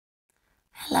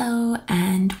Hello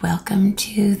and welcome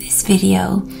to this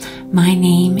video. My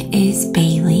name is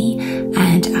Bailey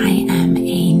and I am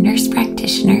a nurse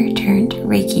practitioner turned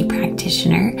Reiki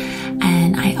practitioner,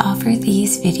 and I offer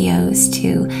these videos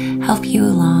to help you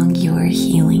along your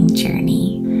healing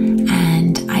journey.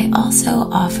 And I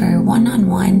also offer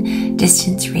one-on-one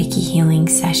distance Reiki healing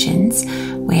sessions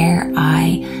where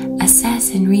I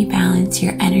assess and rebalance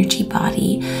your energy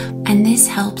body, and this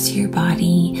helps your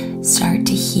body start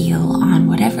to heal on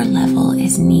whatever level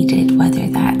is needed, whether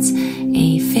that's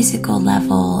a physical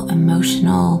level,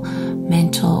 emotional,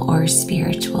 mental, or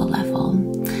spiritual level.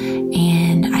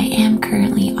 And I am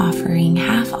currently offering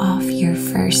half off your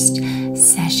first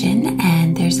session,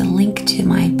 and there's a link to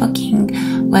my booking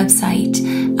website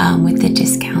with the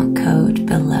discount code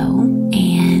below.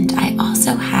 And I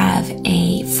also have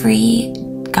a free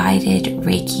guided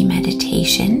Reiki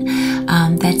meditation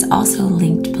that's also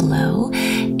linked below,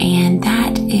 and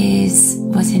that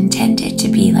was intended to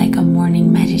be like a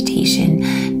morning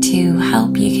meditation to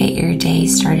help you get your day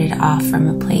started off from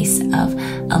a place of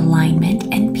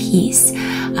alignment and peace,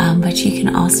 but you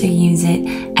can also use it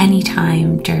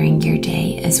anytime during your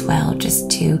day as well,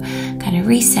 just to kind of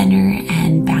recenter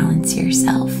and balance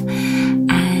yourself.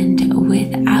 And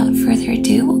without further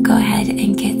ado, we'll go ahead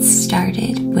and get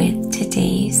started with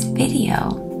today's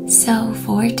video. So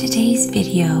for today's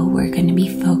video, we're going to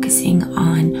be focusing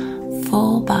on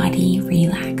full body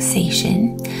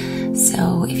relaxation.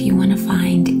 So if you want to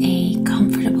find a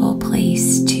comfortable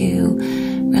place to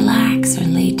relax or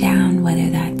lay down, whether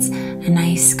that's a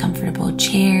nice comfortable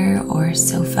chair or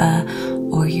sofa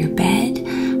or your bed,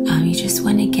 you just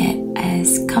want to get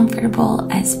as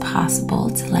comfortable as possible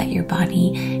to let your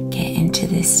body get into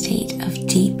this state of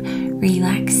deep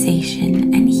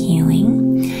relaxation and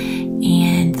healing.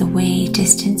 And the way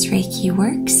distance Reiki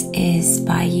works is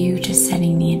by you just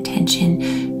setting the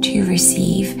intention to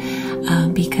receive,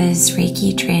 because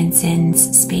Reiki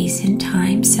transcends space and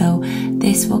time, so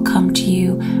this will come to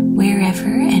you wherever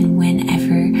and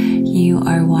whenever you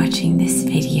are watching this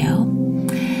video.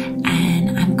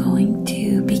 And I'm going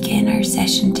to begin our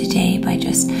session today by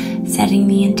just setting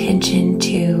the intention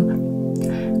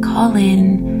to call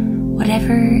in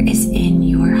whatever is in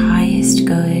your highest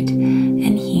good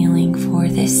and healing for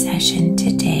this session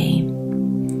today.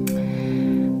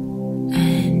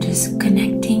 And just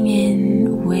connecting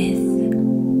in with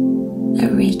the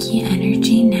Reiki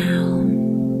energy now.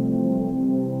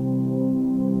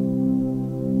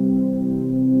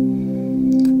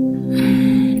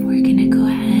 And we're going to go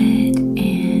ahead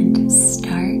and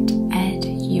start at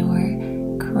your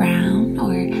crown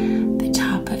or the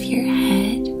top of your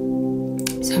head.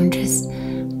 So I'm just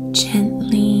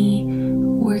gently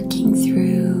working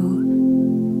through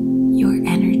your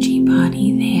energy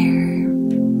body there.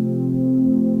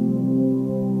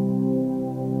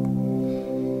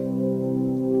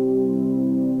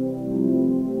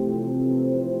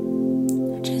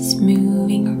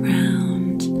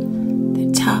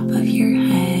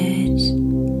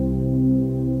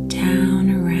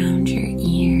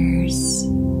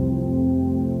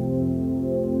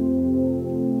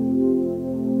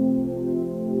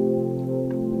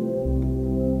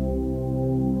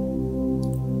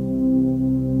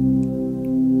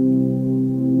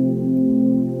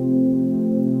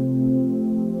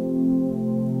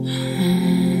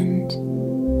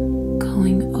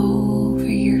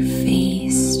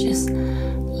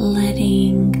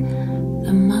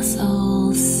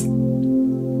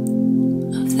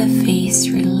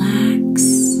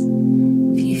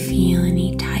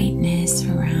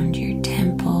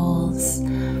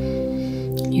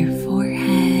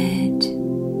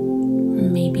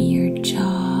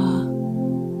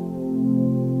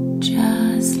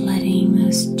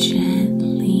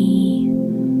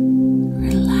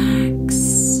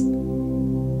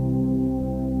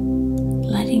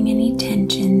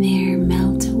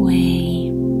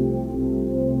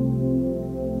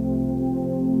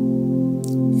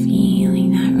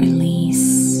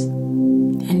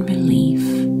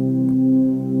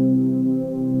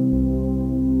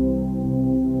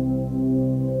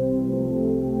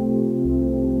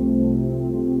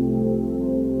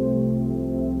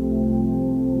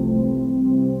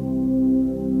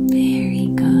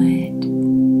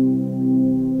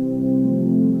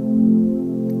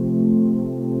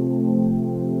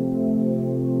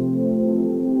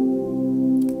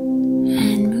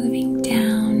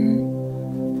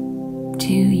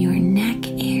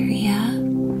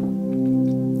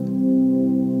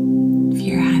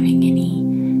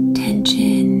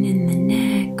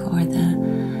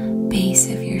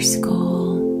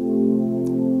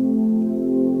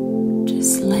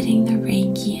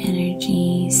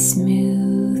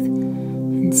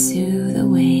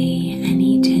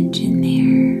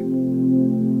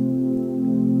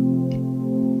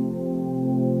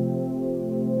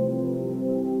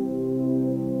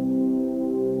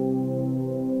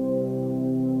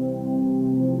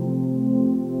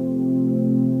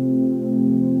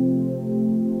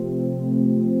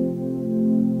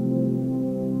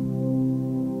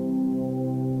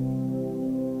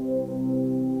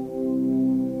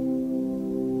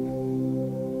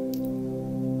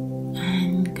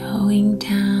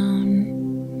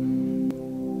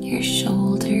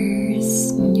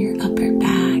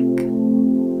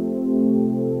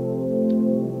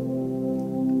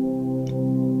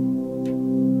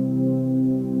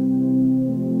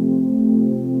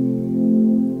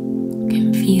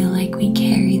 feel like we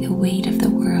carry the weight of the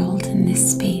world in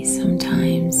this space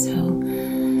sometimes. So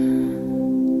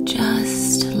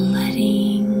just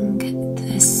letting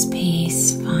the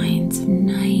space find some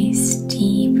nice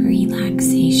deep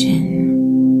relaxation.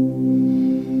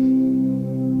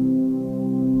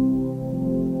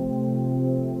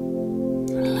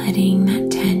 Letting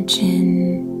that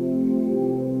tension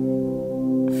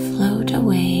float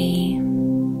away,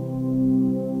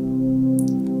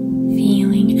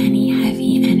 feeling any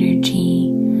heavy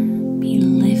energy be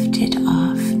lifted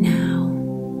off now.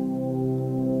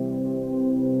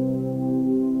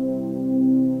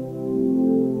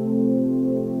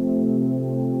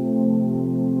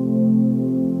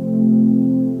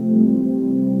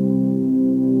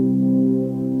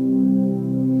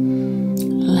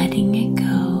 Letting it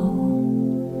go,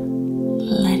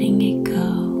 letting it go,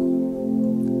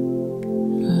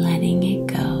 letting it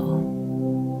go.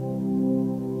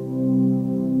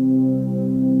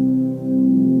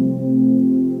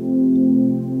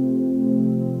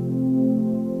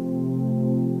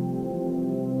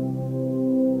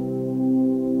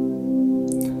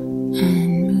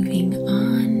 And moving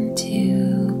on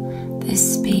to the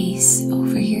space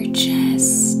over your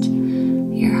chest,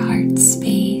 your heart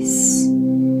space.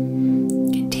 You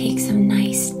can take some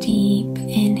nice deep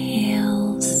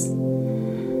inhales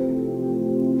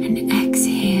and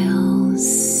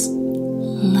exhales,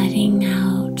 letting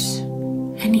out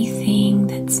anything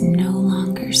that's no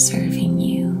longer serving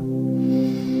you.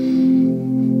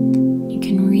 You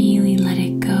can really let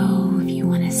it go if you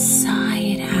want to sigh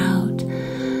it out.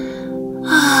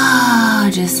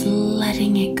 Just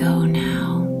letting it go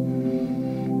now.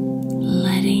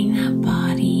 Letting that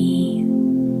body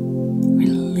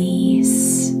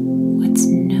release what's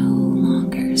no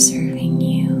longer serving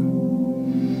you.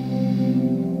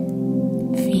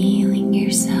 Feeling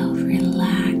yourself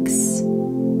relax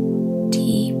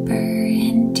deeper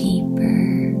and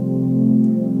deeper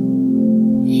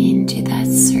into that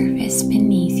surface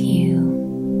beneath you.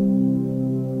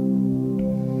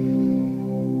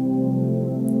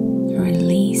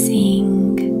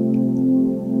 Releasing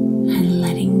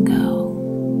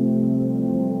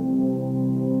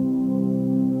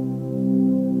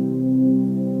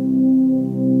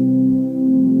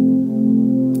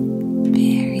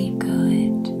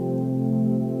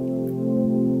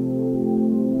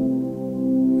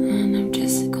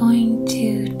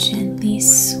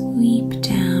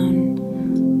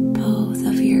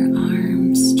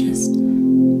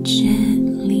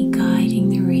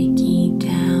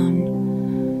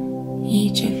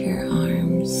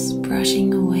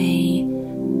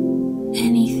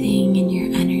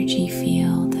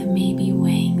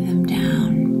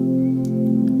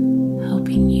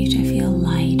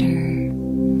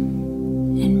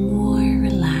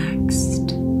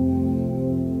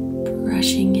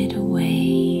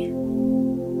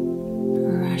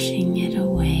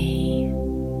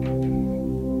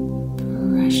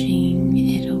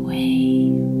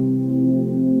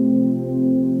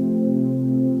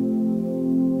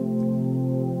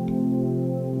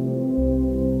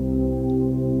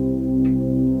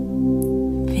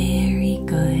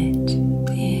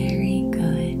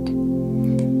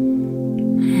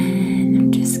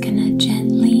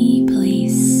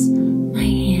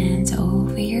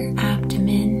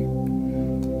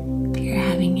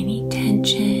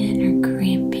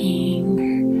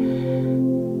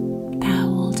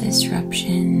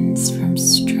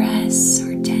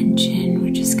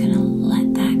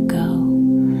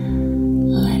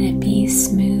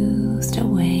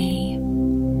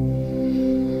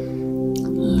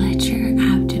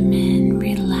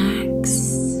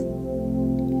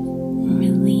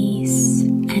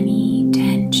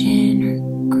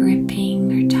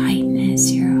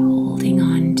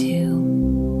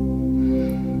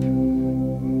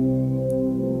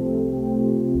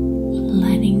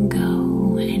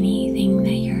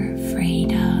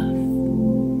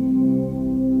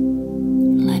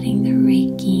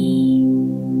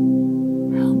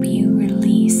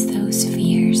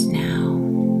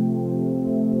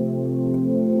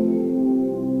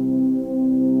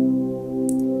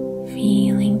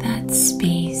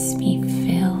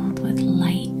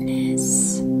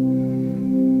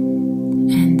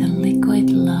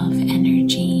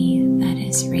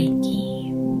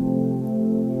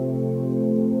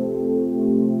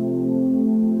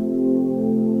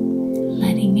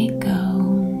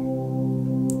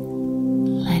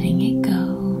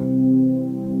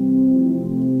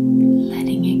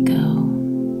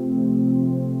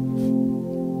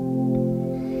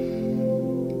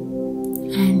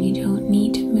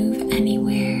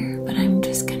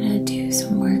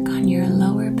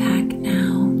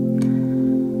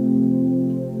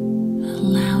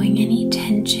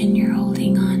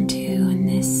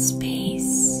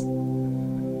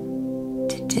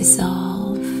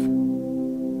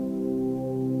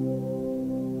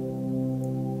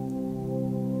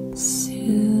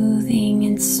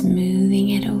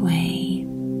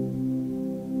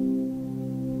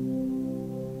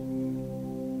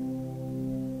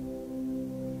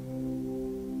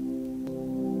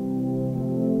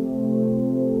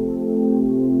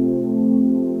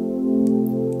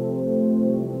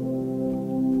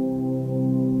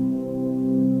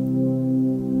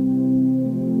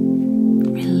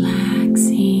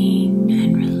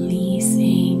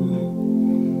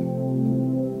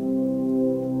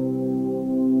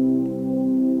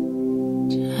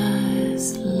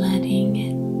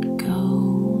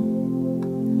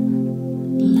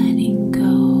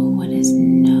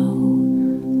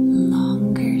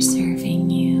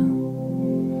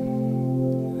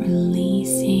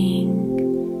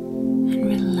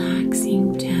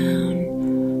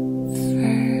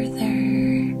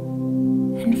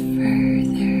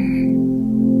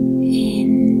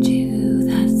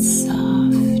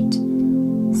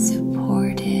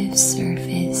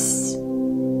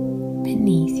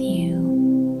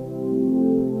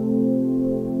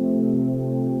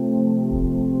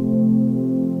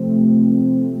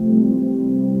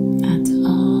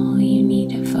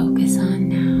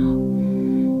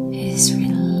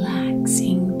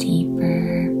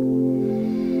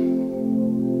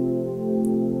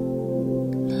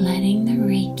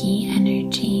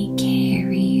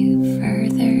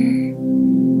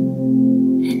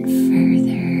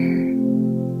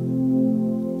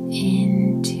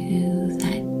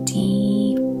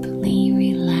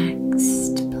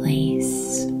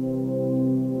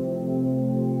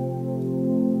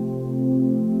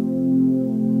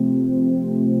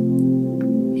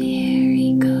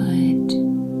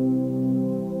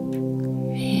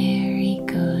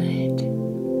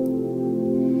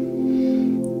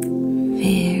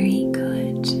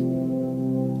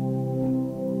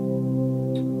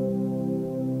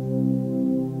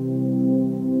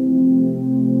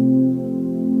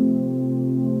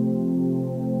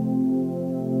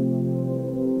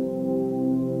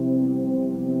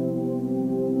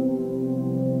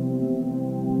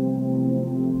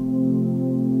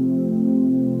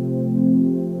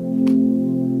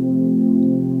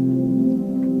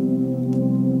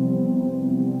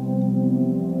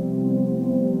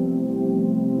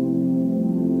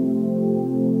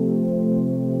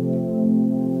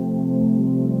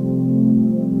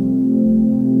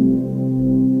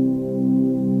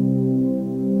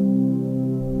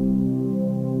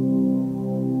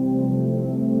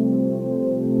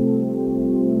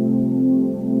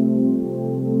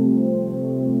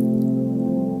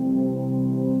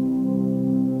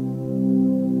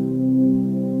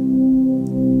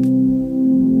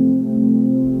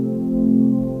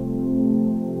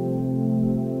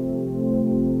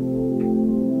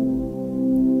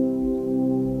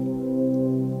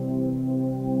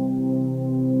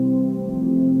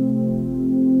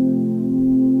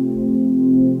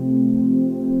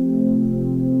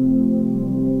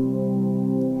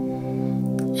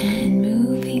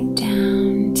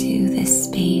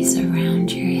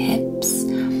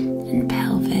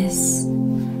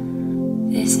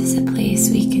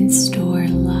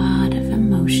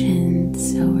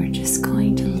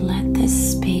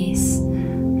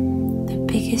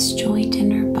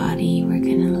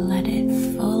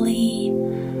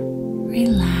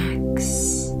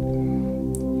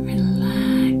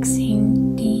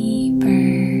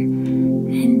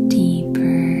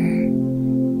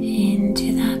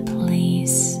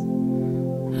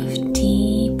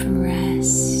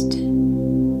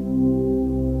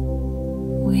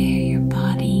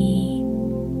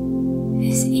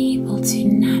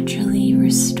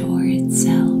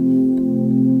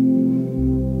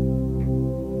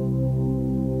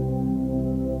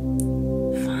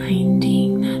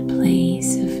finding that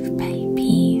place of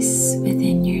peace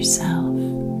within yourself.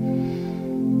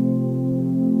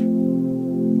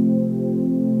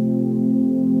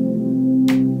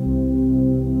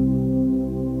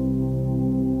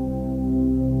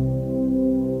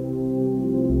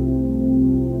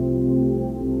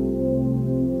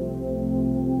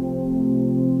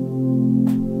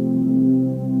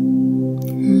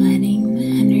 Letting the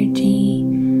energy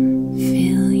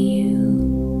fill you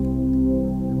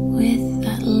with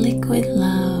that liquid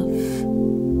love,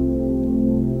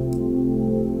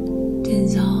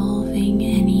 dissolving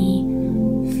any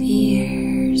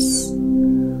fears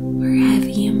or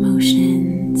heavy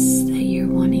emotions that you're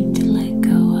wanting to let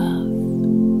go of.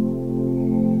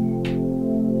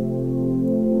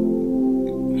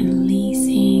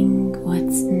 Releasing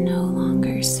what's no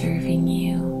longer serving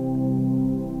you,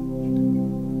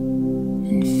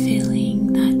 and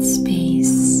filling that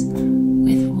space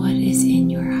with what is in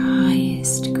your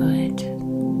highest good.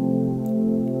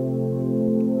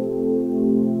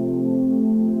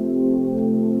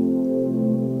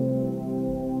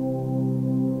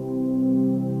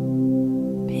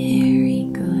 Very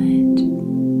good.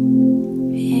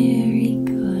 Very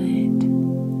good.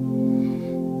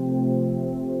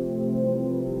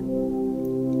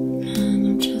 And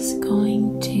I'm just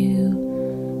going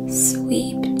to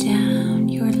sweep down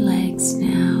your legs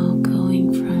now,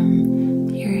 going from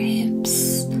your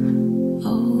hips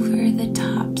over the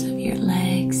tops of your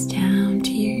legs down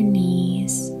to your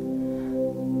knees,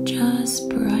 just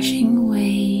brushing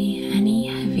away any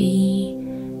heavy,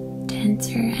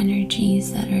 denser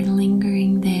energies that are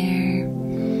lingering there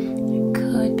that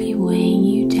could be weighing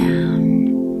you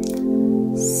down,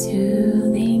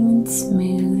 soothing and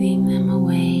smoothing them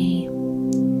away,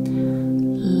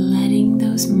 letting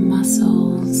those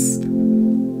muscles,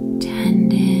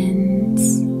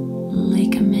 tendons,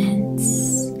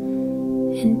 ligaments,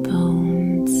 and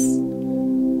bones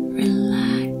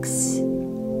relax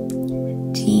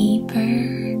deeper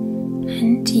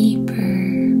and deeper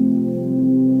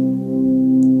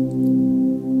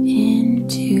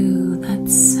into that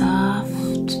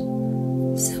soft,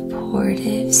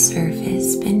 supportive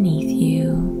surface beneath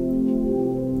you.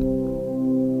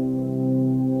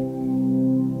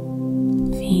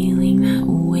 Feeling that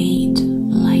weight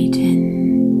lighten,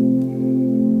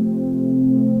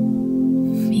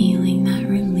 feeling that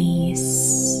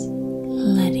release,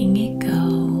 letting it go,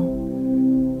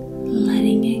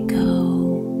 letting it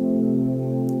go,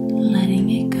 letting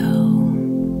it go.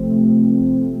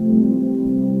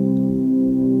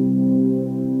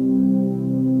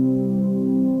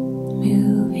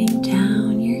 Moving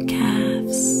down your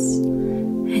calves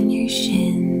and your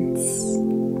shins,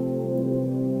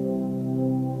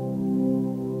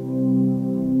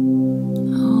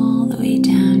 all the way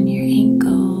down your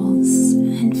ankles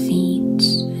and feet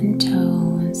and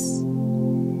toes.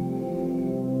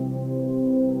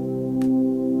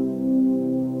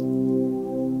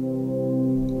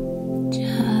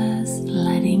 Just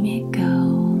letting it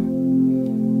go,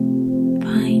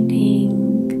 finding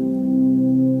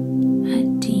a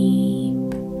deep,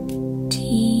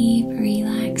 deep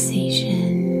relaxation.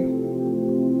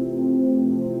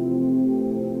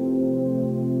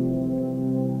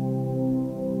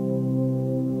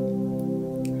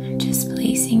 I'm just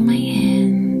placing my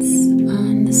hands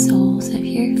on the soles of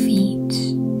your feet,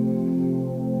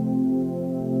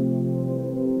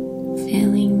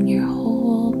 filling your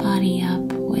whole body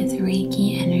up with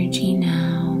Reiki energy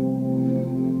now,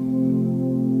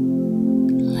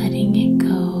 letting it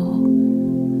go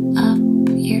up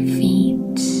your feet,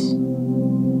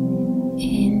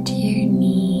 into your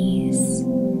knees,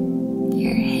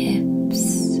 your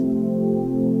hips,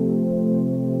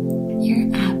 your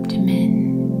abdomen,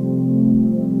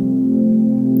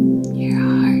 your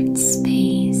heart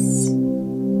space,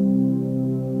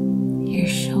 your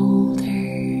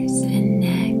shoulders and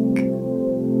neck,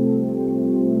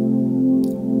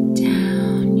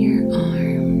 down your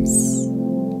arms,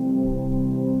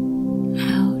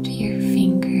 out your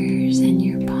fingers and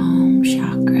your palm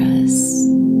chakras,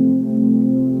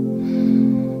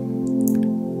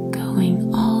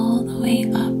 going all the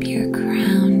way up your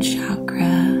crown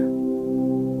chakra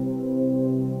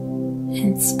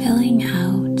and spilling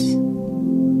out,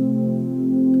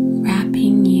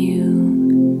 wrapping you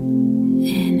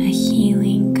in a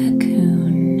healing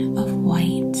cocoon of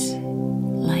white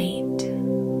light.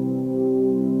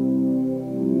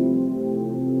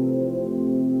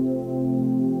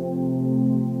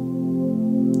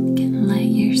 You can let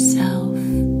yourself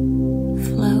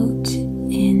float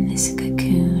in this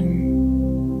cocoon,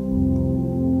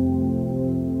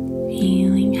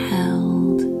 feeling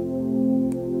held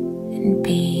and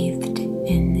bathed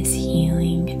in this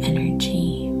healing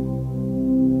energy.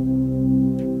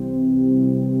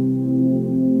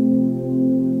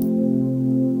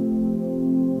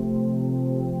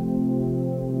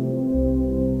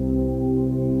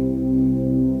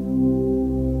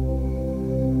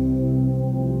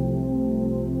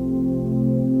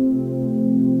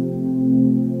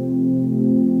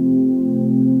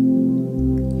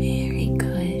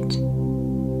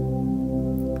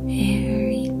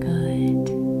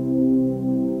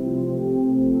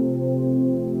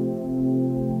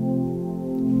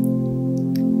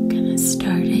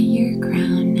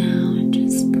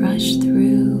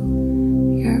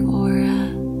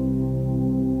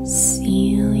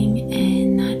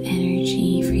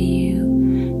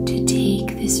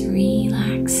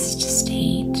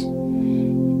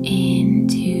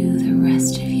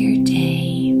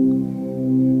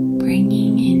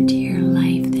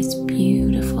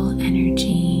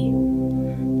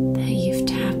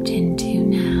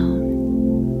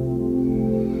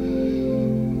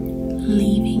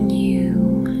 Leaving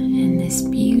you in this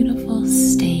beautiful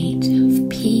state of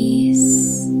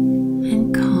peace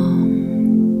and calm,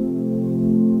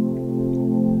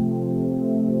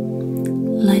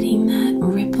 letting that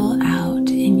ripple out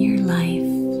in your life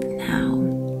now,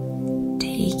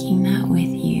 taking that with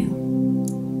you.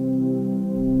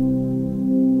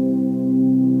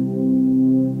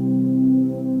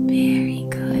 Very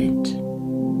good.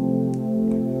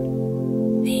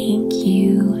 Thank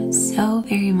you so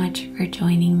very much for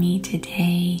joining me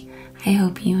today. I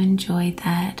hope you enjoyed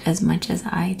that as much as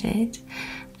I did.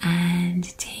 And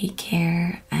take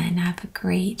care and have a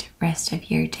great rest of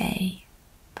your day.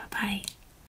 Bye-bye.